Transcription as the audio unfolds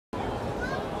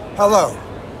Hello,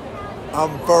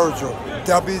 I'm Virgil,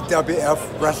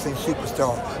 WWF Wrestling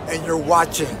Superstar, and you're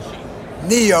watching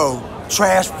Neo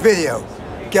Trash Video.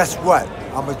 Guess what?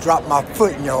 I'm gonna drop my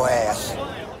foot in your ass.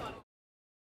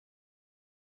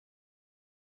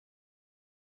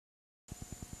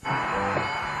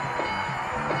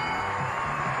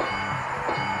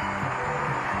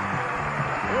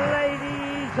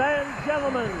 Ladies and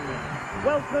gentlemen,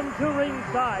 welcome to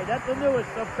ringside at the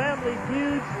newest of Family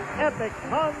Feud's epic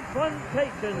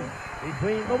confrontation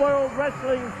between the World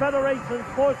Wrestling Federation's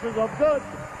forces of good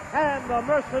and the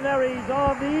mercenaries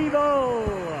of evil.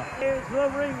 Here's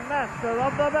the ringmaster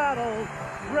of the battle,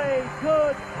 Ray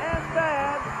Good and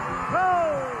Bad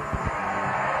Cole.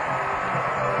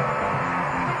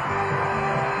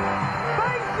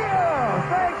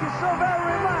 Thank you so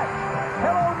very much.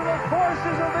 Hello to the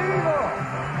forces of evil.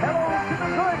 Hello to the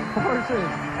good forces.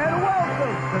 And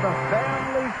welcome to the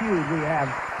Family Feud. We have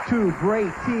two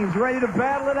great teams ready to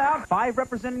battle it out. 5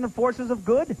 representing the forces of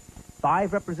good,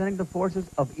 5 representing the forces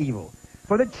of evil.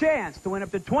 For the chance to win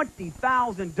up to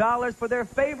 $20,000 for their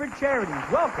favorite charities.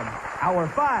 Welcome our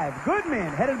 5 good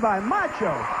men headed by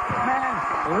Macho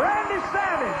Man Randy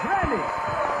Savage. Randy,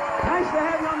 nice to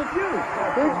have you on the Feud.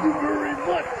 Thank you very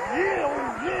much. Yeah,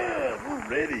 we're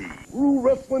ready. World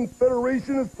Wrestling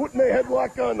Federation is putting a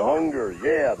headlock on hunger.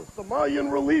 Yeah, the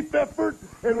Somalian relief effort,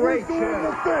 and we're doing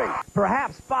the thing.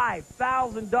 Perhaps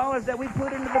 $5,000 that we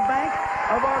put into the bank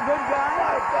of our good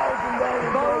guy.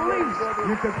 $5,000. The least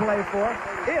you could play for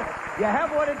if you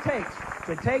have what it takes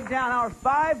to take down our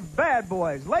 5 bad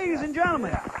boys. Ladies and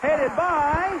gentlemen, headed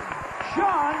by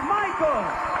Shawn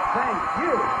Michaels. Thank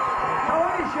you. How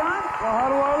are you, Shawn? Well, how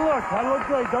do I look? I look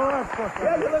great, don't I?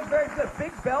 Yeah, you look very good.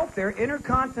 Big belt. They're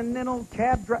intercontinental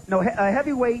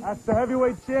heavyweight. That's the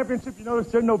heavyweight championship. You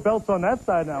notice there's no belts on that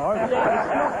side now, are there? It's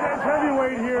still stands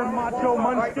heavyweight here, Macho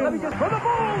Munchkin. Let me just for the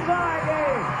bullseye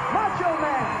game. Macho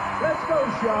Man. Let's go,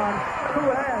 Shawn. Who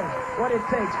has what it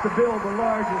takes to build the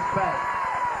largest bank?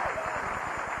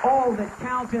 All that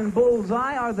count in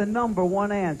bullseye are the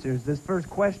 #1 answers. This first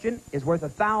question is worth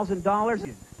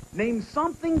 $1,000. Name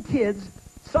something kids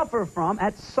suffer from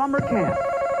at summer camp.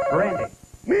 Randy.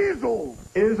 Measles.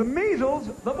 Is measles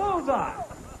the bullseye?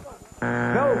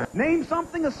 No. Name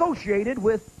something associated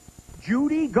with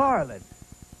Judy Garland.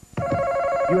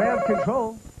 You have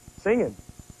control. Singing.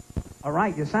 All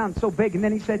right, you sound so big, and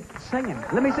then he said singing.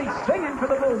 Let me see singing for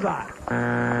the bullseye.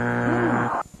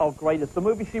 Oh, great. It's the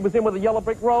movie she was in with the Yellow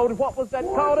Brick Road. What was that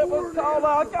called? It was called,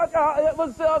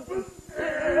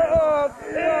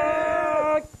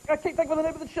 I can't think of the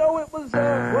name of the show. It was,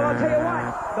 Well, I'll tell you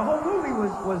what. The whole movie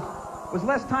was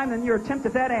less time than your attempt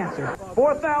at that answer.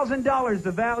 $4,000,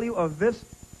 the value of this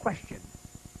question.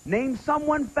 Name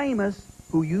someone famous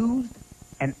who used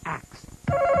an axe.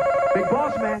 Big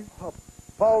boss man.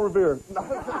 Paul Revere.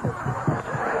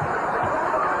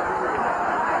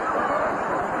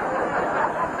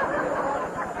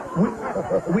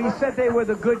 We said they were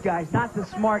the good guys, not the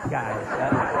smart guys.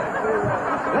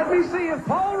 Let me see if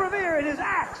Paul Revere and his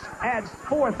axe adds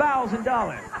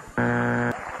 $4,000.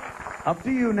 Up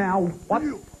to you now.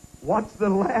 What's the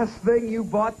last thing you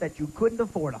bought that you couldn't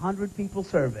afford? 100 people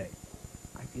surveyed.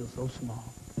 I feel so small.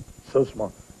 So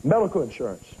small. Medical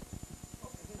insurance.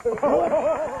 These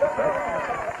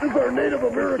are Native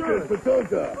Americans,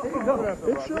 Patonka. There you go.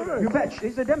 Insurance. You bet.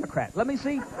 He's a Democrat. Let me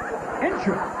see.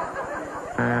 Insurance.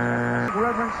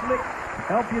 Reverend Slick,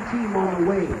 help your team on the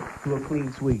way to a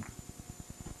clean sweep.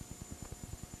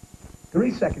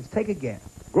 3 seconds. Take a guess.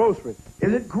 Groceries.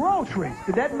 Is it groceries?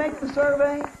 Did that make the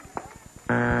survey?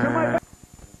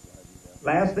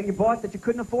 Last thing you bought that you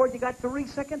couldn't afford, you got 3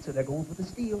 seconds, so they're going for the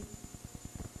steal.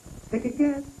 Take a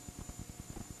guess.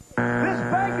 This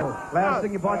bag. Last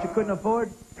thing you bought you couldn't afford?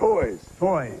 Toys.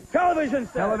 Toys. television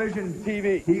set. Television.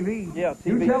 TV. TV. Yeah,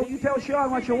 TV. You tell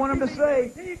Sean what you want him to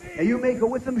say. And you may go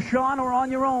with him, Sean, or on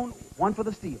your own. One for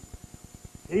the steal.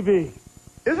 TV.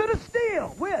 Is it a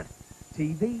steal with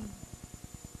TV?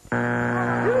 You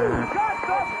got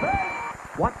the bait.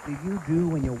 What do you do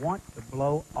when you want to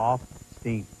blow off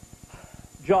steam?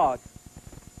 Jog.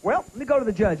 Well, let me go to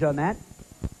the judge on that.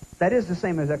 That is the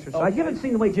same as exercise. Okay. You haven't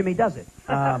seen the way Jimmy does it.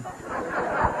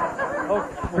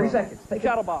 3 seconds. Take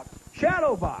Shadow box.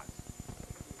 Shadow box.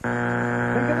 Think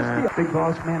of the steal. Big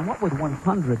boss man, what would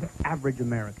 100 average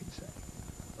Americans say?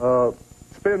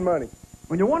 Spend money.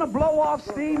 When you want to blow off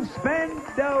steam, spend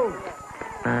dough.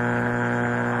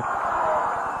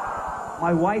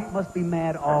 My wife must be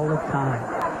mad all the time.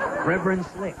 Reverend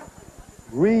Slick.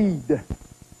 Read.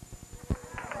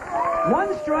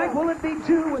 1 strike, will it be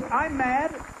 2 with I'm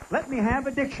mad? Let me have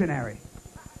a dictionary.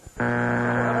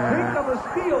 Think of a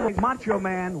steel. Macho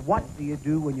Man, what do you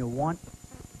do when you want to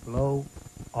blow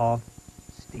off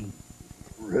steam?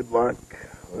 Red like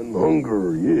and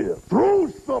hunger, yeah. Throw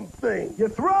something. You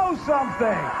throw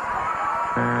something.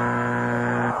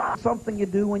 Something you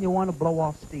do when you want to blow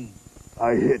off steam.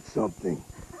 I hit something.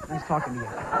 Nice talking to you.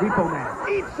 Repo Man.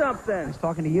 Eat something. Nice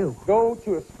talking to you. Go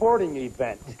to a sporting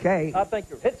event. Okay. I think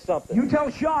you hit something. You tell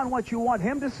Sean what you want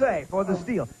him to say for the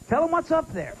steal. Tell him what's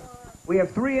up there. We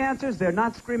have 3 answers. They're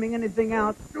not screaming anything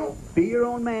out. Be your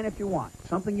own man if you want.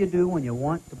 Something you do when you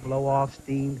want to blow off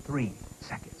steam. 3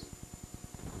 seconds.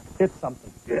 Hit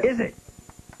something. Is it?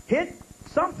 Hit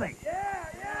something. Yeah.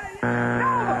 No,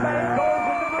 the bank goes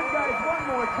with the good guys one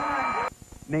more time.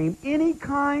 Name any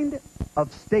kind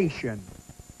of station.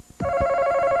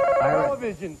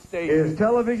 Television station. Is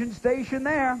television station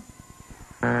there?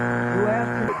 You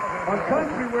have to. A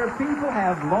country where people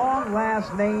have long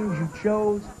last names you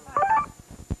chose.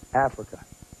 Africa.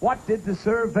 What did the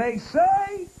survey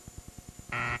say?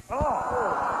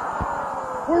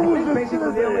 Where was the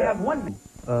Basically, they only survey? have one.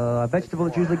 A vegetable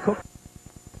that's usually cooked.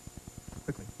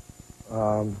 Quickly.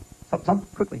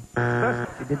 Quickly.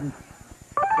 If you didn't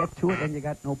get to it, then you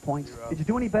got no points. Did you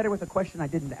do any better with a question I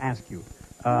didn't ask you?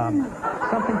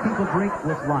 Something people drink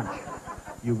with lunch.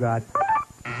 You got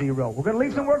 0. We're going to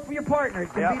leave some work for your partner.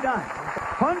 It can be done.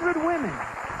 100 women.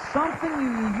 Something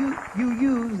you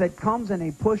use that comes in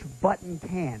a push-button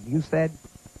can. You said?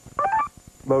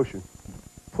 Lotion.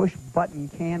 Push-button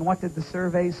can. What did the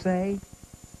survey say?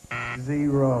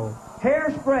 0.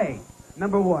 Hairspray.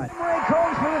 Number 1. Ray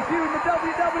Combs for the Feud in the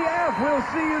WWF. We'll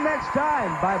see you next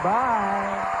time.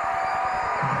 Bye-bye.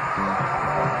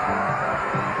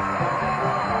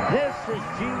 This is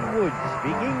Gene Wood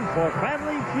speaking for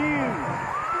Family Feud,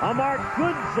 a Mark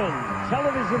Goodson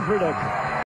television production.